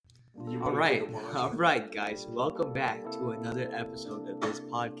All right, guys. Welcome back to another episode of this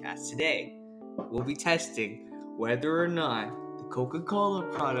podcast. Today, we'll be testing whether or not the Coca-Cola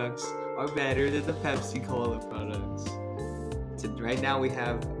products are better than the Pepsi-Cola products. So right now, we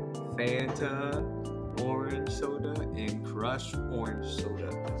have Fanta orange soda and Crush orange soda.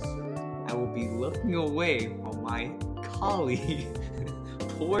 I will be looking away while my colleague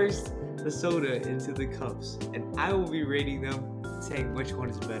pours the soda into the cups, and I will be rating them, saying which one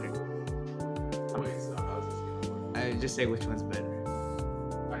is better. Wait, so how's this gonna work? I just say which one's better.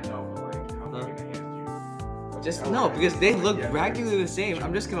 I know, but like, how am I gonna hand you? Okay, Just how no, am I because they look yeah, practically the same.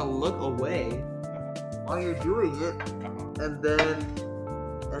 I'm just gonna look away while you're doing it, and then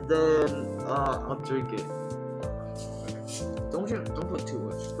I'll drink it. Don't put too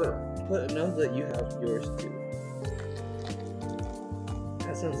much. Put enough that you have yours too.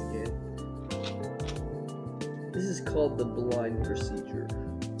 That sounds good. This is called the blind procedure.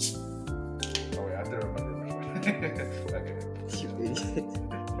 Oh wait, I have to remember which one. Okay. You idiot.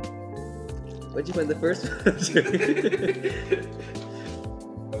 What'd you find the first one?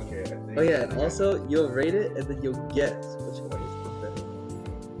 Okay, I think. Oh yeah, and also you'll rate it and then you'll guess which one is the better.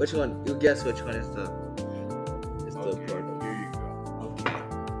 Which one? You'll guess which one is the Okay, product. here you go. Okay.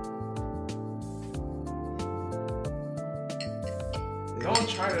 Don't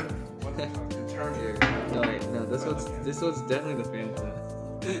try to determine. No, this one's definitely the Fanta.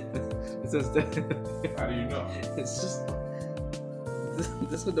 This one's definitely. How do you know? It's just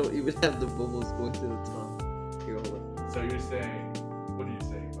this one don't even have the bubbles going to the top. Here, hold on. So you're saying, what are you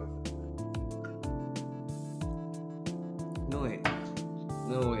saying about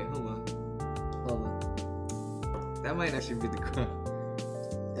No wait, hold on. That might actually be the crunch.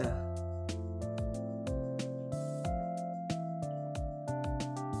 Yeah.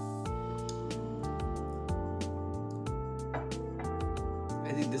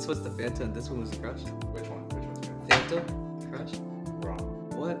 I think this was the Fanta and this one was the Crush. Which one? Which one's good? Fanta? Crush? Wrong.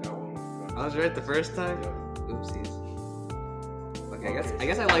 What? That one was good. I was right the first time? Yeah. Oopsies. Okay, I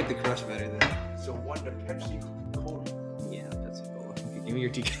guess I like the Crush better then. So what the Pepsi-Cola? Yeah, Pepsi-Cola. Okay, give me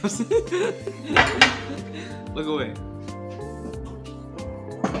your teacups. Look away.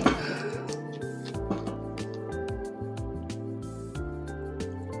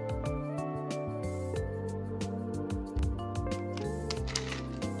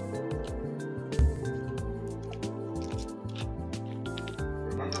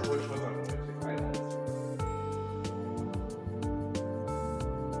 Remember which was on the Pepsi? I don't.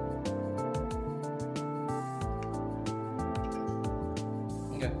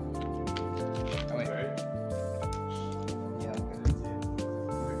 Okay. Oh, wait. Right? Yeah,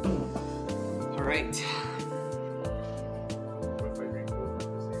 Alright. What if I drink both at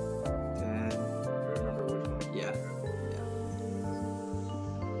the same time? Then, You remember which one? yeah.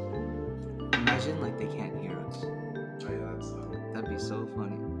 Imagine like they can't hear us. Oh yeah, that's That'd be so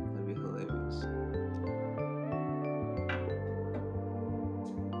funny. That'd be hilarious.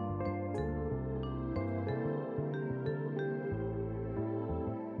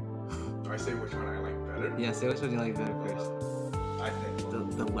 Do I say which one I like better? Yeah, say which one you like better first. I think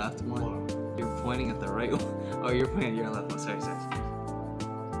The left one? Hold on. You're pointing at the right one. Oh, you're pointing at your left one. Sorry.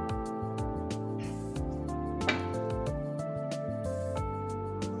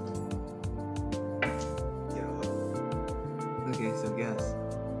 Yellow. Okay, so guess.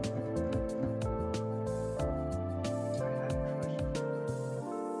 I had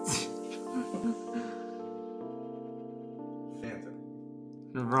Fanta.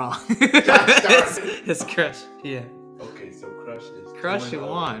 Wrong. Darn It's Crush. Yeah. Okay, so Crush is Crush 2-0.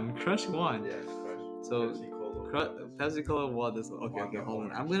 won. Crush won. Yeah, Crush. So, Pepsi-Cola. Pepsi-Cola won this one. Okay, hold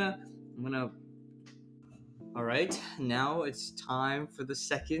on. I'm gonna. All right, now it's time for the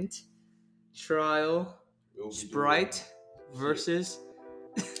second trial. We'll be Sprite doing- versus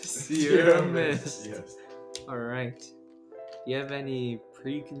Sierra Sierra Mist. Mist. Yes. All right. Do you have any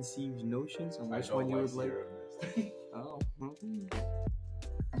preconceived notions on I which don't one you would like? Sierra Mist. Oh, okay.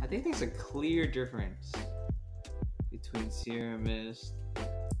 I think there's a clear difference between Sierra Mist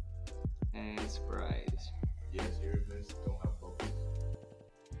and Sprite. Yeah, Sierra Mist don't have bubbles.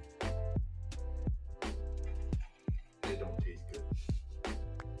 They don't taste good.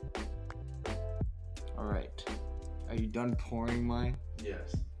 All right. Are you done pouring mine?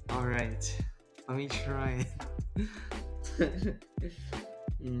 Yes. All right. Let me try it.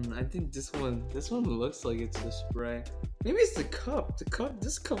 I think this one looks like it's the spray. Maybe it's the cup.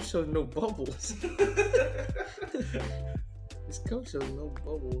 This cup shows no bubbles. This cup shows no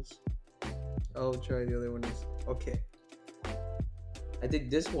bubbles. I'll try the other one. Okay. I think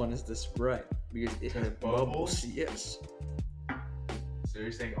this one is the Sprite because it has bubbles. Bubbles? Yes. So So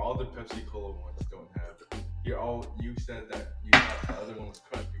you're saying all the Pepsi-Cola ones don't have. You said that you thought the other one was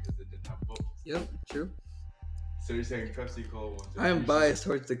crushed because it didn't have bubbles. Yep, true. So you're saying Pepsi-Cola ones. I am biased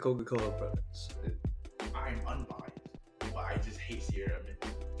towards the Coca-Cola products. I'm unbiased, but I just hate Sierra Mint,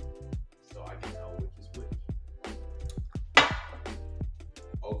 so I can tell which is which.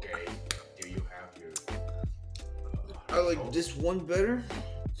 Okay, do you have your? I like this one better.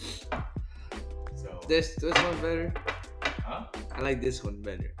 So This one better. huh? I like this one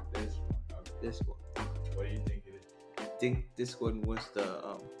better. This one. Okay. This one. What do you think it is? I think this one was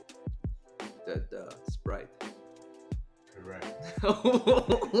the Sprite. Correct.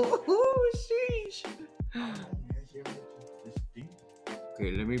 Oh, sheesh. I don't know, man. Sierra Mint is distinct.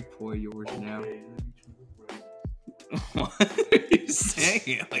 Okay, let me pour yours now. Okay, let me try the bread. What are you saying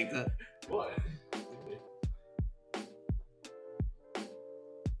it like that? What?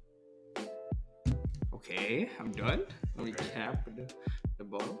 Okay, I'm done. Let me Okay. cap the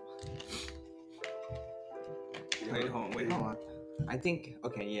bottle. Wait, hold on. I think,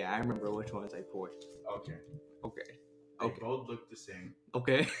 okay, yeah, I remember which ones I poured. Okay. Okay. They Okay. both look the same.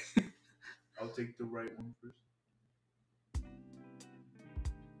 Okay. I'll take the right one first.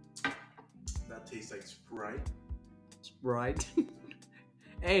 That tastes like Sprite. Sprite.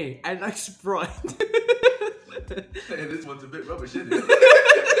 Hey, I like Sprite. Hey, this one's a bit rubbish, isn't it?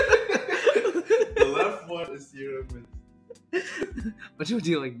 The left one is Sierra Mint. Which one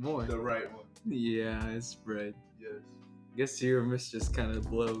do you like more? The right one. Yeah, it's Sprite. Yes. I guess Sierra Mist just kind of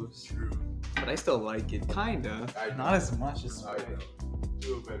blows. True. But I still like it, kinda. I know. Not as much as I know.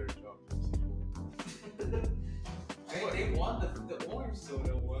 Do a better job, Pepsi. They won the orange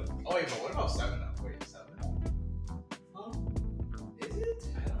soda one. Oh wait, but what about 7-Up? Wait, 7-Up? Huh? Is it?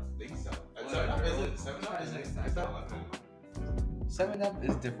 I don't think so. Well, 7-Up no. isn't. 7-Up isn't. Next time. It's not 7-Up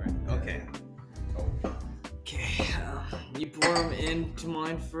is different. Okay. Oh. Okay, you pour them into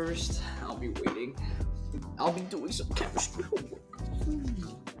mine first. I'll be waiting. I'll be doing some chemistry homework.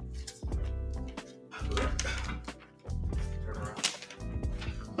 Turn around.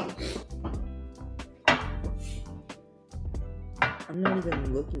 I'm not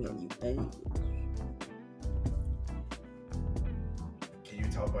even looking at you anyways. Can you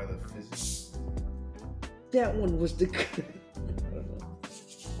tell by the physics? That one was the.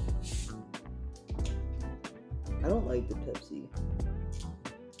 I don't like the Pepsi.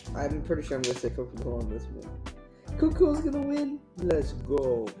 I'm pretty sure I'm gonna say Coca-Cola on this one. Coca-Cola's gonna win. Let's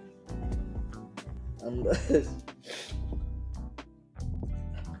go. Unless.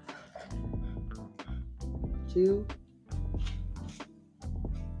 Two.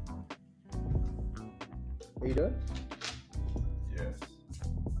 Are you done? Yes.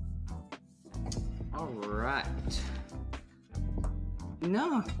 Alright.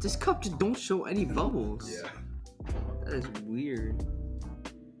 No, this cup just don't show any bubbles. Yeah. That is weird.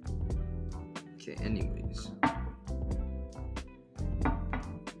 Okay, anyways.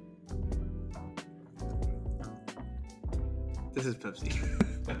 This is Pepsi.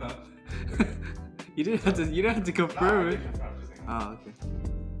 You didn't have to confirm it. Oh, okay.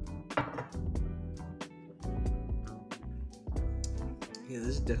 Yeah, this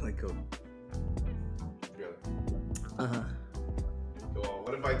is definitely Coke. Really? Uh-huh. Well,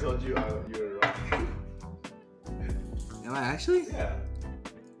 what if I told you you were wrong? Am I actually? Yeah.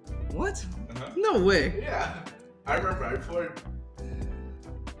 What? Uh-huh. No way. Yeah. I remember I poured.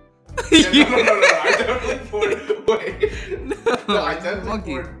 Yeah, Yeah, no. I definitely poured. Wait. No, I definitely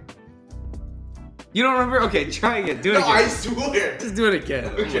monkey. poured. You don't remember? Okay, try again. Do it No, again. I swear. Just do it again.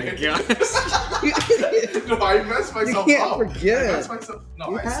 Okay. Oh my gosh. No, I messed myself You can't up. forget. I messed myself. No,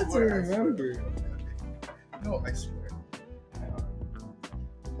 You I have swear. to I swear. remember. No, I swear.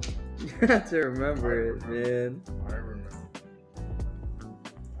 You have to remember it, man. I remember.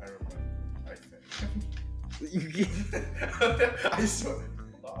 I think. You I swear.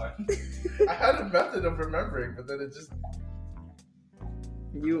 Hold on. I had a method of remembering, but then it just.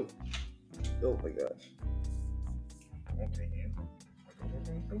 You. Oh my gosh.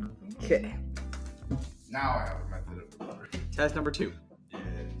 Okay. Now I have a method of remembering. Test number 2.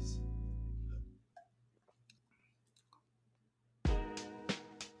 Yes.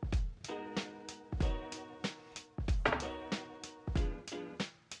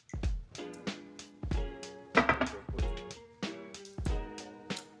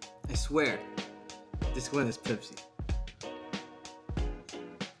 I swear, this one is Pepsi.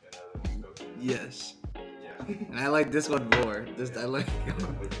 Yes. Yeah. And I like this one more. I like.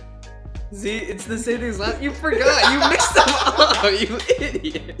 See, it's the same thing as last. You forgot. You mixed them up. You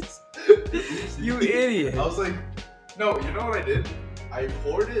idiots. You idiot. I was like, no, you know what I did? I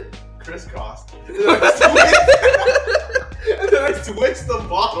poured it crisscross. And then I switched the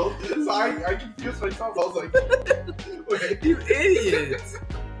bottle, so I confused myself. I was like, wait. You idiot!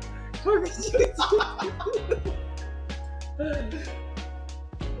 Hold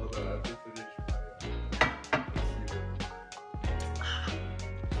on, I have to finish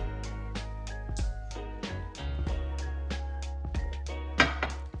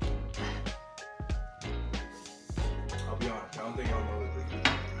I'll be honest, I don't think I'll know the drink.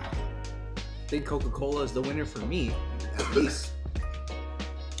 I think Coca-Cola is the winner for me, at least.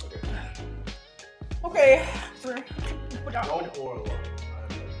 Okay. Okay. Don't pour a lot.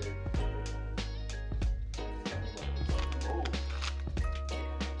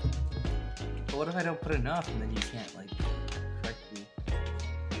 But what if I don't put enough and then you can't like correct me?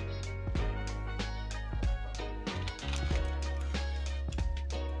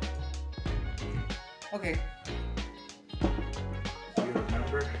 Okay. Do you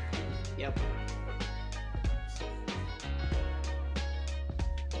remember? Yep.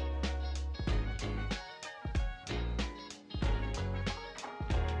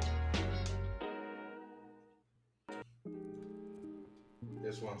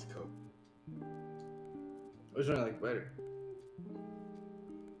 This one's Coke. Which one I like better?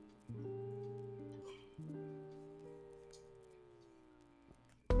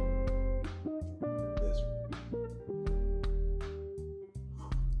 This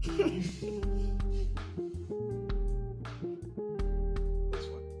This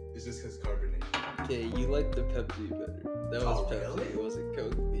one. Is this his carbonation? Okay, you like the Pepsi better. That was Oh, Pepsi. really? It wasn't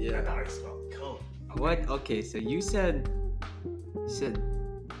Coke. I Yeah. thought I smelled Coke. What? Okay, so you said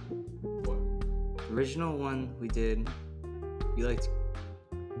What? the original one we did. You liked.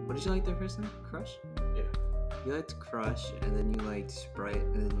 What did you like the first time? Crush. Yeah. You liked Crush, and then you liked Sprite,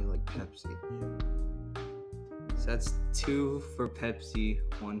 and then you liked Pepsi. So that's 2 for Pepsi,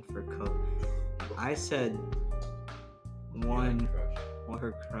 1 for Coke. I said You 1 like Crush?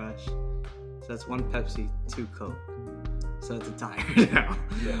 for Crush. So that's 1 Pepsi, 2 Coke. So it's a tie now.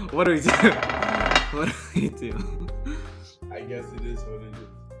 Yeah. What do we do? What do we do? I guess it is what it is.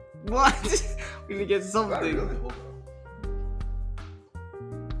 What? We need to get Not something. really. Hold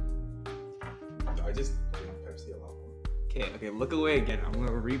on. I just drink Pepsi a lot more. Okay, look away again. I'm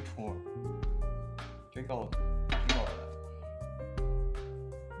gonna re-pour. Drink all of that.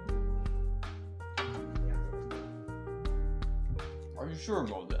 Are you sure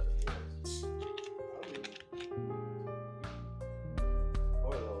about that?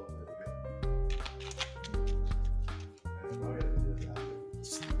 Pour a little bit of it. And all you have to do is after.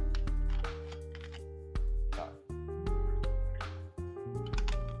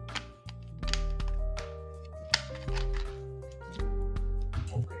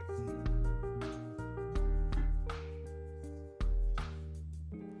 Okay.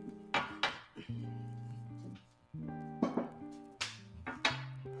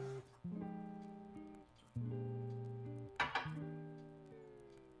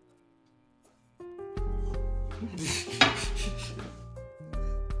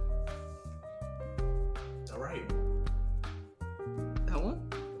 All right. That one?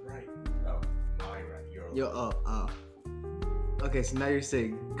 Right. Oh, my right. You're Yo, oh. Okay, so now you're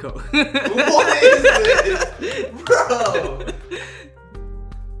saying Coke. What is this? Bro!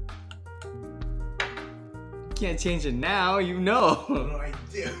 Can't change it now, you know. What do I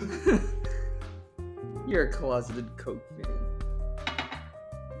do? You're a closeted Coke fan.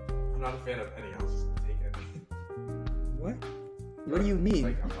 I'm not a fan of any else. Take any. What? What do you mean?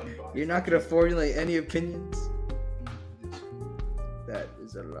 Like, I'm unbiased. You're not gonna formulate any opinions? That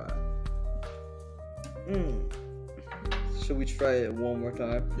is a lie. Should we try it one more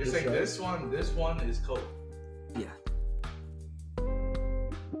time? You're Just saying try it. this one is Coke. Yeah.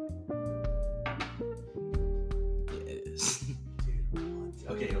 It is. Dude,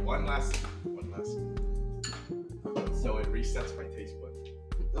 what? Okay, one last. So it resets my taste buds.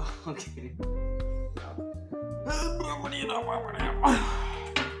 Oh, okay.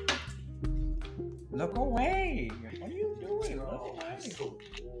 Look away! What are you doing? Look Oh, away. that's so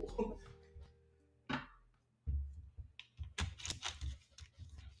cool.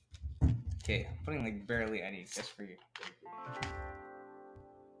 Okay, I'm putting like barely any just for you.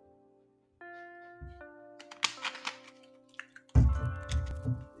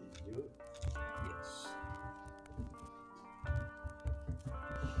 Yes.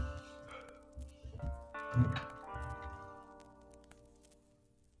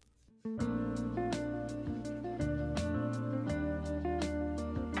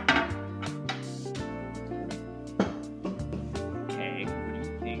 Okay, what do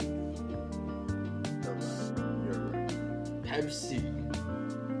you think? You're right. Pepsi.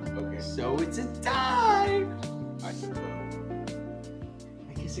 Okay. So it's a tie! I suppose.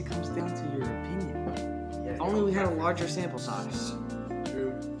 it comes down to your opinion. Yeah, If only we had a larger sample size.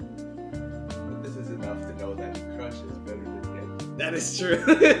 True. But this is enough to know that Crush is better than Fanta. That is true.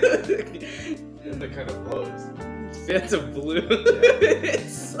 And that kind of blows. Phantom Blue.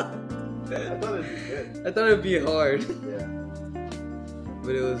 It's I thought it'd be good. I thought it'd be hard, Yeah.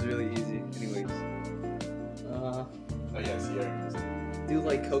 but it was really easy. Anyways, Oh yeah, Sierra. I do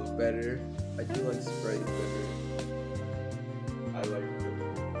like Coke better. I do like Sprite better. I like the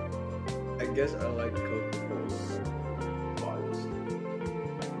I guess I like Coca-Cola. bodies.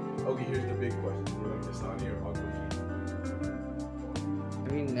 Okay, here's the big question: do you like Dasani or Aquafina?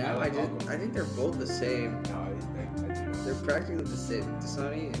 I mean, now I like Coke. I think they're both the same. No, I do. They're practically the same.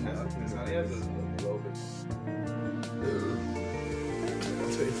 Dasani and Dasani has a little bit.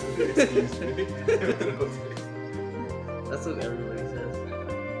 That's what everybody says.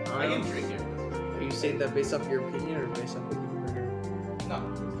 I can drink it. Are you saying that based off your opinion or based off what you heard? No,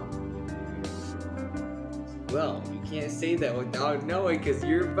 Well, you can't say that without knowing because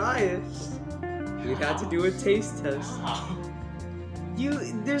you're biased. We'd have to do a taste test.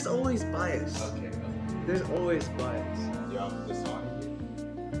 There's always bias. Okay. There's always bias. You have Dasani.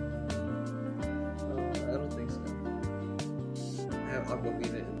 I don't think so. I have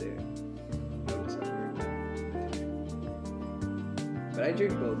Aquafina in there. Notice I'm very- But I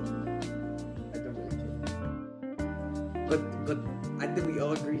drink both. I don't really care. But I think we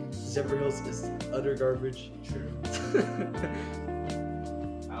all agree Zephyr Hills is utter garbage. True.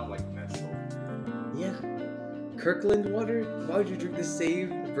 I don't like Nestle. Yeah. Kirkland water? Why would you drink the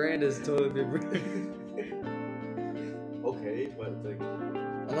same brand as toilet paper? Okay, but like,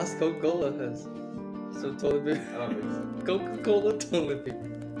 Unless Coca-Cola has some toilet paper. I don't think so. Coca-Cola toilet paper.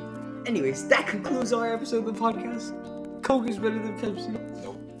 Anyways, that concludes our episode of the podcast. Coke is better than Pepsi.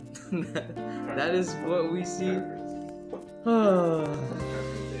 Nope. That is what we see. Preference.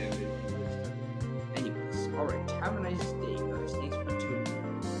 Anyways, alright. Have a nice